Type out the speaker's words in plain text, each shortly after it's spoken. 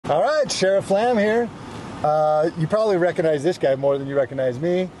All right, Sheriff Lamb here. You probably recognize this guy more than you recognize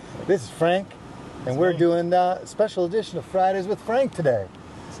me. This is Frank, and we're doing a special edition of Fridays with Frank today.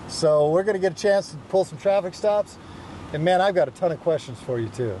 So we're going to get a chance to pull some traffic stops, and man, I've got a ton of questions for you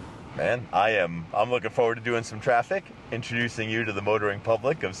too. Man, I'm looking forward to doing some traffic, introducing you to the motoring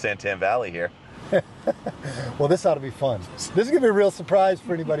public of Santan Valley here. Well, this ought to be fun. This is going to be a real surprise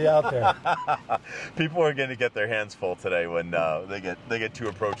for anybody out there. People are going to get their hands full today when they get two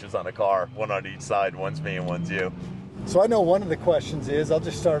approaches on a car, one on each side. One's me and one's you. So I know one of the questions is, I'll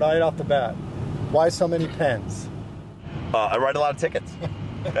just start right off the bat. Why so many pens? I write a lot of tickets.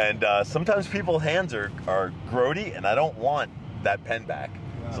 And sometimes people's hands are grody, and I don't want that pen back.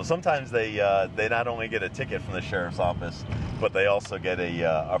 So sometimes they not only get a ticket from the sheriff's office, but they also get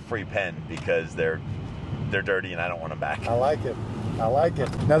a free pen because they're dirty and I don't want them back. I like it. I like it.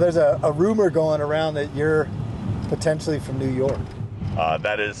 Now there's a rumor going around that you're potentially from New York.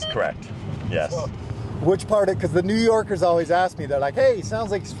 That is correct. Yes. So, which part of, because the New Yorkers always ask me, they're like, hey, he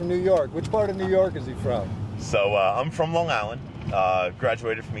sounds like he's from New York. Which part of New York is he from? So I'm from Long Island.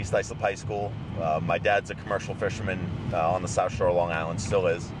 Graduated from East Islip High School. My dad's a commercial fisherman on the South Shore of Long Island, still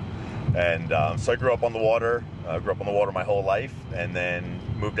is. And so I grew up on the water. Grew up on the water my whole life, and then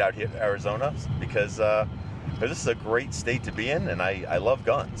moved out here to Arizona because this is a great state to be in, and I love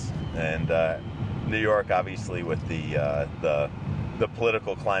guns. And New York, obviously, with the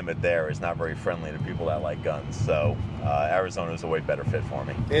political climate there, is not very friendly to people that like guns. So Arizona is a way better fit for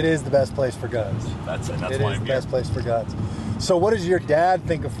me. It is the best place for guns. That's why I'm here. It is the best place for guns. So what does your dad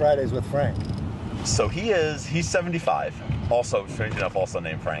think of Fridays with Frank? So he's 75, also, strange enough, also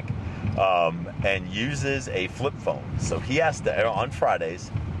named Frank, and uses a flip phone. So he has to, on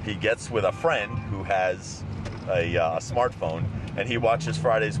Fridays, he gets with a friend who has a smartphone, and he watches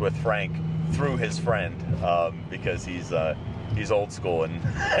Fridays with Frank through his friend because he's old school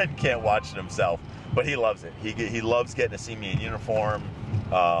and can't watch it himself. But he loves it. He loves getting to see me in uniform,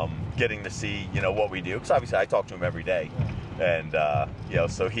 getting to see what we do. Because obviously I talk to him every day, and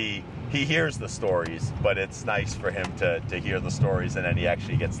so he hears the stories. But it's nice for him to hear the stories, and then he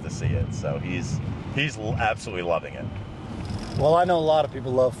actually gets to see it. So he's absolutely loving it. Well, I know a lot of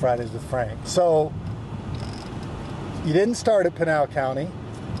people love Fridays with Frank. So you didn't start at Pinal County,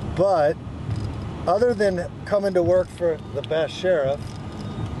 but other than coming to work for the best sheriff,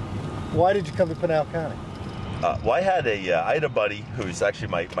 why did you come to Pinal County? Well, I had a buddy who's actually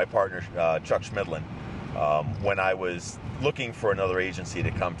my partner, Chuck Schmidlin. When I was looking for another agency to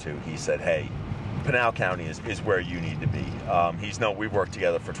come to, he said, hey, Pinal County is where you need to be. We've worked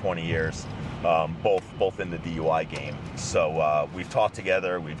together for 20 years, both in the DUI game. So we've taught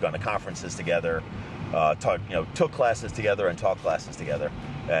together, we've gone to conferences together, took classes together and taught classes together.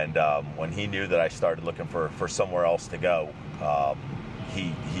 And when he knew that I started looking for somewhere else to go,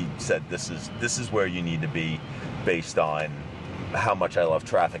 he said, this is where you need to be, based on how much I love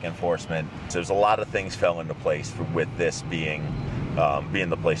traffic enforcement. So there's a lot of things fell into place with this being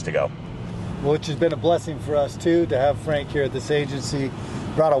the place to go. Which has been a blessing for us too, to have Frank here at this agency.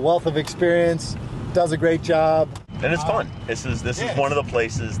 Brought a wealth of experience, does a great job. And it's fun. This is one of the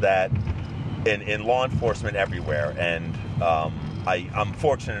places that in law enforcement everywhere, and I'm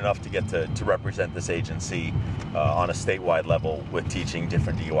fortunate enough to get to represent this agency on a statewide level with teaching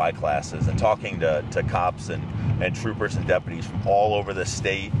different DUI classes and talking to cops and troopers and deputies from all over the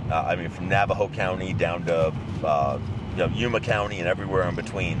state. From Navajo County down to Yuma County and everywhere in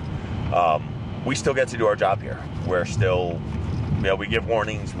between. We still get to do our job here. We're still, we give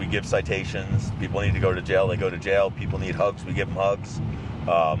warnings, we give citations. People need to go to jail, they go to jail. People need hugs, we give them hugs.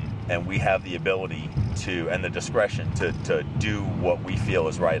 And we have the ability and the discretion to do what we feel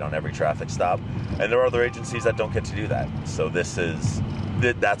is right on every traffic stop. And there are other agencies that don't get to do that. So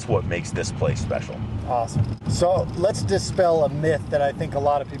that's what makes this place special. Awesome. So let's dispel a myth that I think a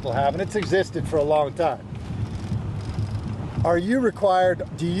lot of people have, and it's existed for a long time. Are you required,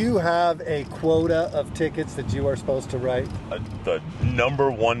 do you have a quota of tickets that you are supposed to write? The number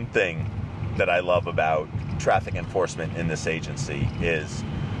one thing that I love about traffic enforcement in this agency is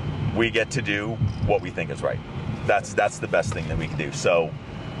we get to do what we think is right. That's the best thing that we can do. So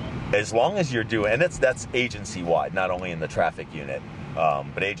as long as you're doing, and that's agency-wide, not only in the traffic unit,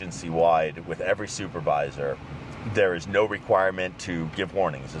 but agency-wide with every supervisor, there is no requirement to give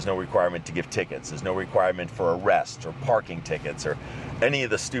warnings. There's no requirement to give tickets. There's no requirement for arrests or parking tickets or any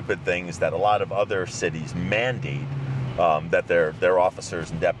of the stupid things that a lot of other cities mandate that their officers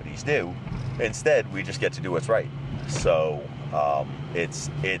and deputies do. Instead, we just get to do what's right. So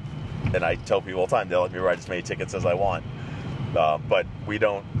and I tell people all the time, they'll let me write as many tickets as I want. But we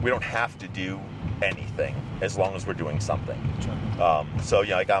don't have to do anything. as long as we're doing something. So,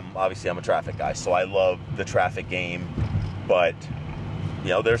 like I'm a traffic guy, so I love the traffic game, but,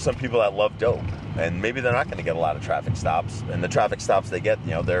 there's some people that love dope, and maybe they're not going to get a lot of traffic stops, and the traffic stops they get,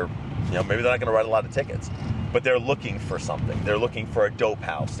 maybe they're not going to write a lot of tickets, but they're looking for something. They're looking for a dope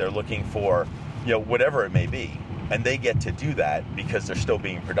house. They're looking for, whatever it may be, and they get to do that because they're still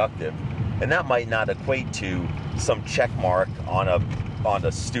being productive. And that might not equate to some check mark on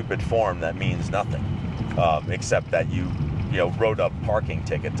a stupid form that means nothing, except that you wrote a parking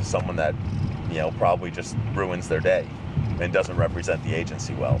ticket to someone that probably just ruins their day and doesn't represent the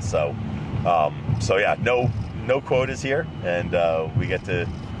agency well. So yeah, no quotas here, and we get to,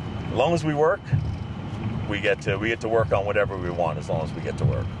 as long as we work, we get to work on whatever we want as long as we get to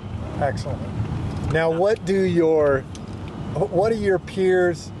work. Excellent. Now, what are your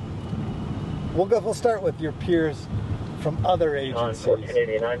peers? We'll start with your peers from other agencies.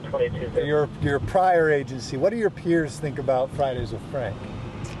 Your prior agency. What do your peers think about Fridays with Frank?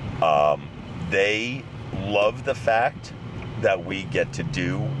 They love the fact that we get to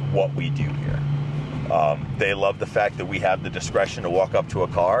do what we do here. They love the fact that we have the discretion to walk up to a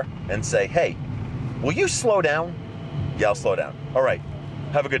car and say, "Hey, will you slow down?" "Yeah, I'll slow down." "All right,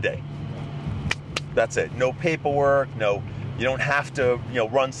 have a good day." That's it. No paperwork. No, you don't have to,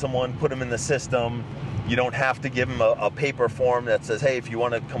 run someone, put them in the system. You don't have to give them a paper form that says, "Hey, if you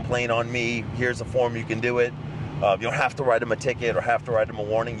want to complain on me, here's a form, you can do it." You don't have to write them a ticket or have to write them a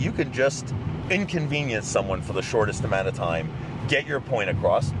warning. You can just inconvenience someone for the shortest amount of time, get your point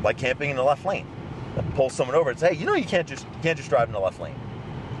across, like camping in the left lane. Pull someone over and say, "Hey, you can't just drive in the left lane."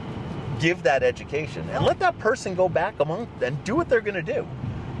 Give that education and let that person go back among and do what they're going to do.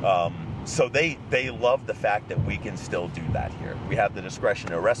 So they love the fact that we can still do that here. We have the discretion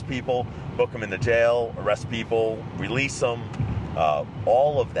to arrest people, book them into jail, arrest people, release them,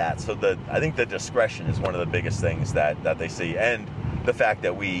 all of that. So I think the discretion is one of the biggest things that they see, and the fact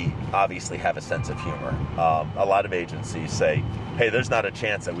that we obviously have a sense of humor. A lot of agencies say, "Hey, there's not a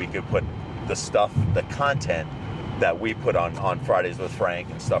chance that we could put the content that we put on Fridays with Frank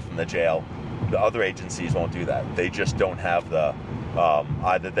and stuff from the jail." The other agencies won't do that. They just don't have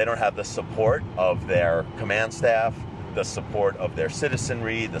either they don't have the support of their command staff, the support of their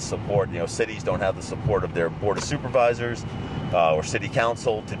citizenry, the support, cities don't have the support of their board of supervisors or city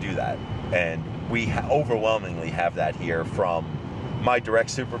council to do that. And we overwhelmingly have that here, from my direct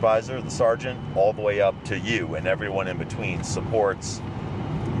supervisor, the sergeant, all the way up to you, and everyone in between supports,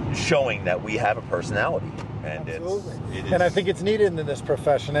 showing that we have a personality. And absolutely. And I think it's needed in this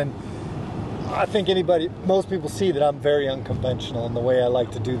profession. And I think most people see that I'm very unconventional in the way I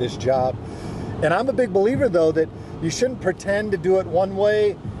like to do this job. And I'm a big believer, though, that you shouldn't pretend to do it one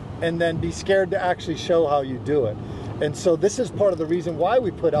way and then be scared to actually show how you do it. And so this is part of the reason why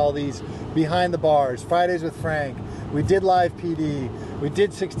we put all these behind the bars, Fridays with Frank, we did live PD, we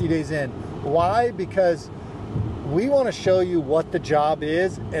did 60 Days In. Why? Because we want to show you what the job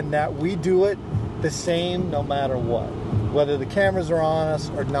is and that we do it the same no matter what, whether the cameras are on us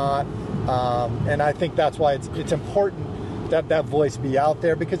or not. And I think that's why it's important that voice be out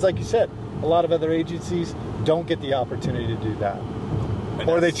there, because like you said, a lot of other agencies don't get the opportunity to do that,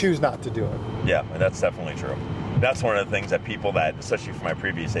 or they choose not to do it. Yeah, and that's definitely true. That's one of the things that people that, especially from my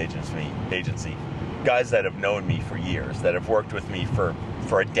previous agency, guys that have known me for years, that have worked with me for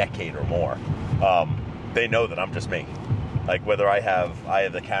a decade or more, they know that I'm just me. Like whether I have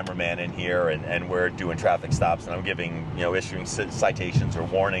the cameraman in here and we're doing traffic stops and I'm giving, issuing citations or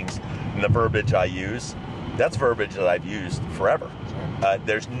warnings, and the verbiage I use, that's verbiage that I've used forever.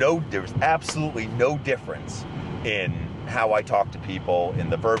 There's absolutely no difference in how I talk to people, in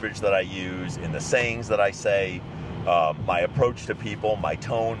the verbiage that I use, in the sayings that I say, my approach to people, my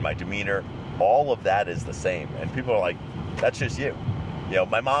tone, my demeanor, all of that is the same. And people are like, "That's just you."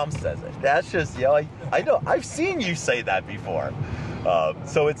 My mom says it. That's just, I know, I've seen you say that before.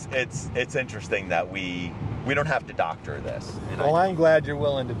 So it's interesting that we don't have to doctor this. Well, I'm glad you're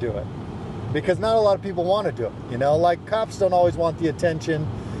willing to do it, because not a lot of people want to do it. Like cops don't always want the attention,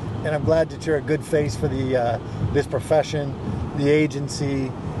 and I'm glad that you're a good face for this profession, the agency,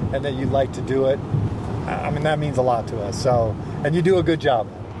 and that you like to do it. I mean, that means a lot to us. So, and you do a good job.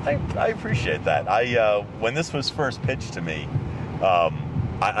 I appreciate that. When this was first pitched to me,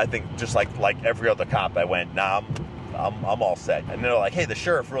 I think just like every other cop, I went, "Nah, I'm all set." And they're like, "Hey, the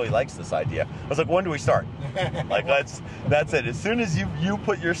sheriff really likes this idea." I was like, "When do we start?" Like that's it. As soon as you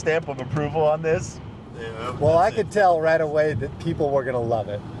put your stamp of approval on this. Yeah, well, I could tell right away that people were gonna love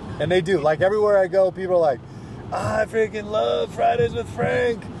it, and they do. Like everywhere I go, people are like, "I freaking love Fridays with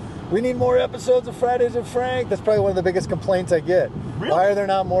Frank. We need more episodes of Fridays with Frank." That's probably one of the biggest complaints I get. Really? Why are there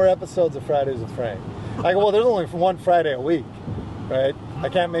not more episodes of Fridays with Frank? I go, well, there's only one Friday a week, right? I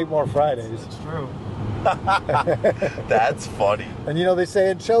can't make more Fridays. It's true. That's funny. And you know, they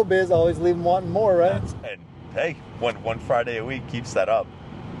say in showbiz, always leave them wanting more, right? And hey, one Friday a week keeps that up.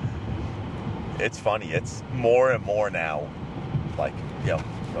 It's funny. It's more and more now. Like, you know,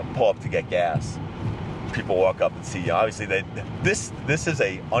 pull up to get gas. People walk up and see you. Obviously, this is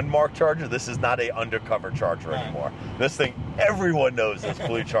a unmarked Charger. This is not a undercover Charger anymore. This thing, everyone knows this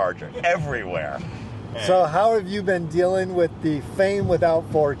blue Charger everywhere. So how have you been dealing with the fame without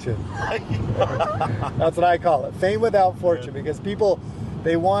fortune? That's what I call it, fame without fortune, because people,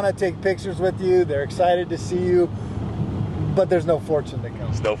 they want to take pictures with you, they're excited to see you, but there's no fortune that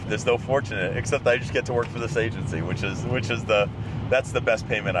comes. There's no fortune in it, except I just get to work for this agency, which is that's the best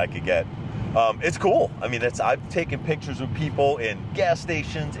payment I could get. It's cool. I mean, I've taken pictures with people in gas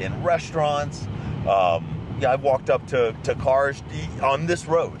stations, in restaurants. I've walked up to cars on this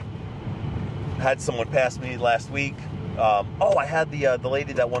road. Had someone pass me last week. I had the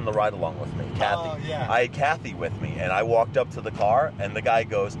lady that won the ride along with me, Kathy. Oh, yeah. I had Kathy with me, and I walked up to the car, and the guy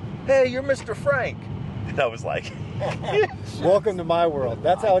goes, "Hey, you're Mr. Frank." And I was like, welcome to my world.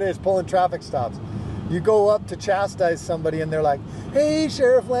 That's how it is, pulling traffic stops. You go up to chastise somebody, and they're like, "Hey,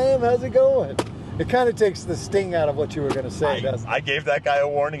 Sheriff Lamb, how's it going?" It kind of takes the sting out of what you were going to say, doesn't it? I gave that guy a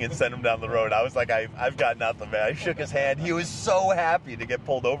warning and sent him down the road. I was like, I've got nothing, man. I shook his hand. He was so happy to get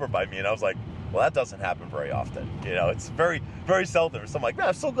pulled over by me, and I was like, well, that doesn't happen very often. You know, it's very, very seldom. So I'm like, man,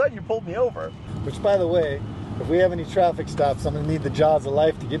 I'm so glad you pulled me over. Which, by the way, if we have any traffic stops, I'm going to need the jaws of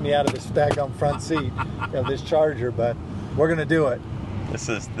life to get me out of this daggone front seat of this Charger, but we're going to do it.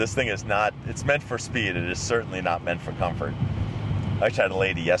 This thing is not, it's meant for speed. It is certainly not meant for comfort. I actually had a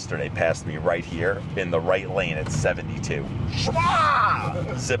lady yesterday pass me right here in the right lane at 72.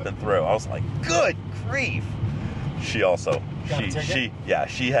 Zipping through. I was like, good grief. She also,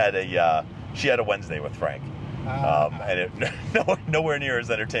 she had a Wednesday with Frank. And it nowhere near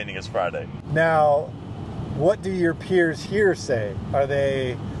as entertaining as Friday. Now, what do your peers here say?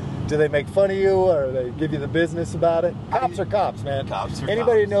 Do they make fun of you, or they give you the business about it? Cops are cops, man. Cops are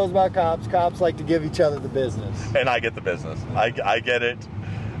Anybody who cops. knows about cops like to give each other the business. And I get the business. I get it.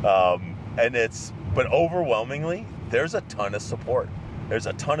 But overwhelmingly, there's a ton of support. There's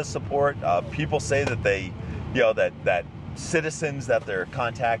a ton of support. People say that that citizens that they're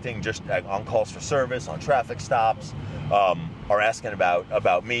contacting just on calls for service, on traffic stops, are asking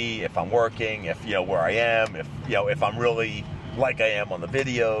about me, if I'm working, if where I am, if I'm really like I am on the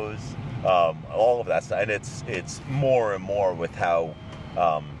videos, all of that stuff. And it's more and more with how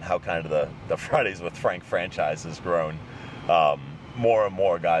kind of the Fridays with Frank franchise has grown. More and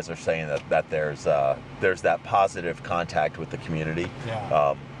more guys are saying that there's that positive contact with the community.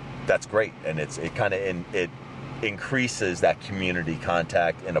 Yeah. That's great, and it increases that community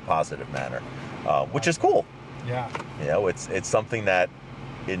contact in a positive manner, which is cool. Yeah. It's something that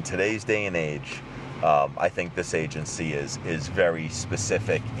in today's day and age, I think this agency is very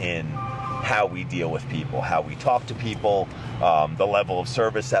specific in how we deal with people, how we talk to people, the level of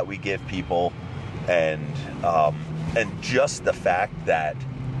service that we give people, and just the fact that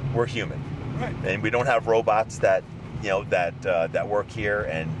we're human, Right. and we don't have robots that work here,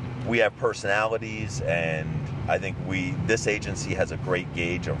 and we have personalities, and I think this agency has a great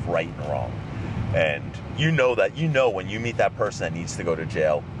gauge of right and wrong. And when you meet that person that needs to go to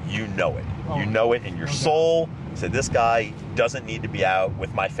jail, you know it. Oh, you know it in your soul. Say, this guy doesn't need to be out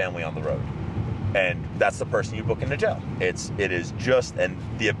with my family on the road. And that's the person you book into jail. It is just, and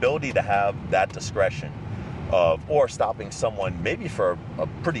the ability to have that discretion or stopping someone maybe for a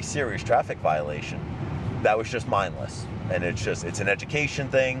pretty serious traffic violation that was just mindless. And it's an education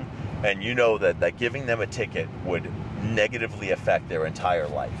thing. And that giving them a ticket would negatively affect their entire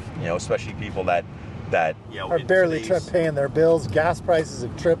life. Especially people that Are barely paying their bills. Gas prices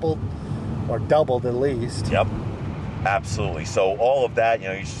have tripled or doubled at least. Yep, absolutely. So all of that,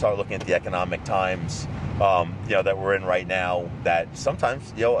 you start looking at the economic times, that we're in right now. That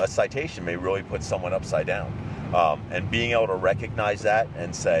sometimes, a citation may really put someone upside down, and being able to recognize that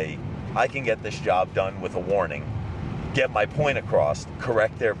and say, I can get this job done with a warning, get my point across,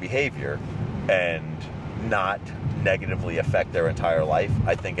 correct their behavior, and not negatively affect their entire life.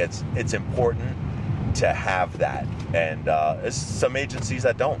 I think it's important to have that, and some agencies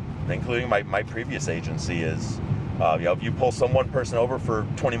that don't, including my previous agency, is if you pull one person over for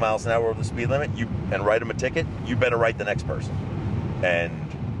 20 miles an hour over the speed limit, and write them a ticket, you better write the next person. And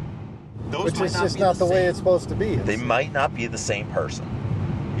which is just not the way it's supposed to be. They might not be the same person.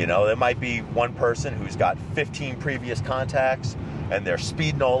 There might be one person who's got 15 previous contacts, and they're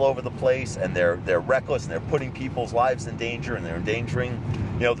speeding all over the place, and they're reckless, and they're putting people's lives in danger, and they're endangering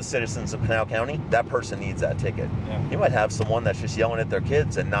the citizens of Pinal County, that person needs that ticket. Yeah. You might have someone that's just yelling at their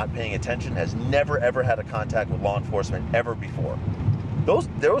kids and not paying attention, has never ever had a contact with law enforcement ever before. Those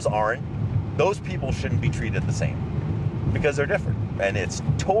people shouldn't be treated the same because they're different. And it's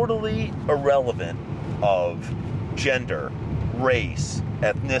totally irrelevant of gender, race,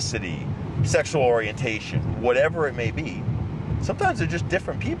 ethnicity, sexual orientation, whatever it may be. Sometimes they're just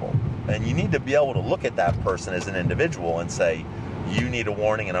different people. And you need to be able to look at that person as an individual and say, you need a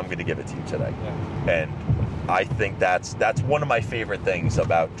warning and I'm going to give it to you today. Yeah. And I think that's one of my favorite things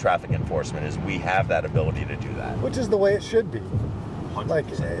about traffic enforcement is we have that ability to do that. Which is the way it should be.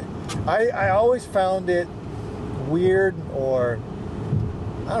 100%. Like, I always found it weird, or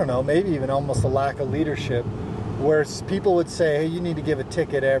I don't know, maybe even almost a lack of leadership, where people would say, hey, you need to give a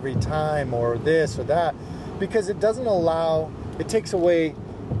ticket every time, or this or that, because it doesn't allow, it takes away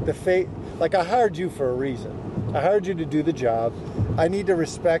the faith. Like, I hired you for a reason. I hired you to do the job. I need to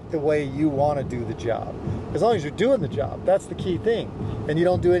respect the way you want to do the job. As long as you're doing the job, that's the key thing. And you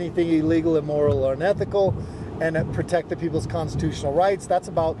don't do anything illegal, immoral, or unethical, and protect the people's constitutional rights. That's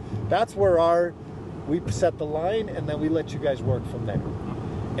where we set the line, and then we let you guys work from there.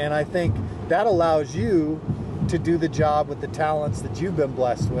 And I think that allows you to do the job with the talents that you've been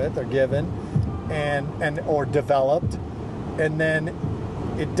blessed with or given or developed, and then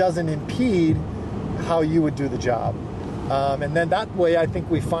it doesn't impede how you would do the job. And then that way I think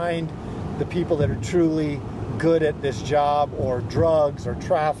we find the people that are truly good at this job, or drugs or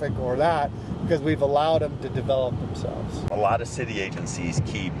traffic or that, because we've allowed them to develop themselves. A lot of city agencies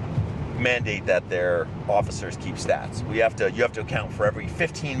mandate that their officers keep stats. You have to account for every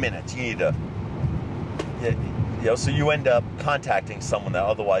 15 minutes. You need to, so you end up contacting someone that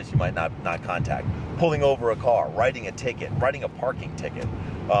otherwise you might not contact. Pulling over a car, writing a ticket, writing a parking ticket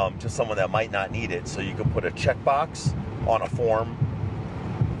to someone that might not need it, so you can put a checkbox on a form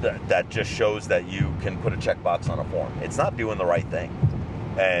that just shows that you can put a checkbox on a form. It's not doing the right thing,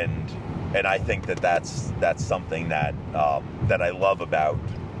 and I think that's something that I love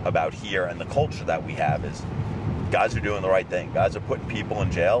about here, and the culture that we have is guys are doing the right thing. Guys are putting people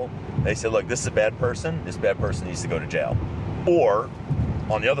in jail. They say, look, this is a bad person. This bad person needs to go to jail. Or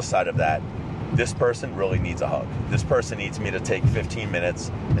on the other side of that, this person really needs a hug. This person needs me to take 15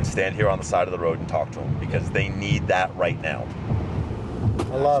 minutes and stand here on the side of the road and talk to them, because they need that right now.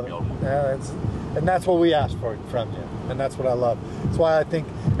 I love it. Yeah, and that's what we ask for from you, and that's what I love. That's why I think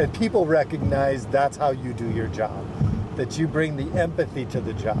that people recognize that's how you do your job, that you bring the empathy to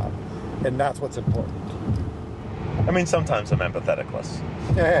the job, and that's what's important. I mean, sometimes I'm empatheticless.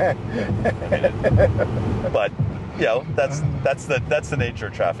 But that's the nature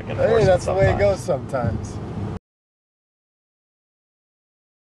of traffic enforcement. Hey, that's sometimes. the way it goes sometimes.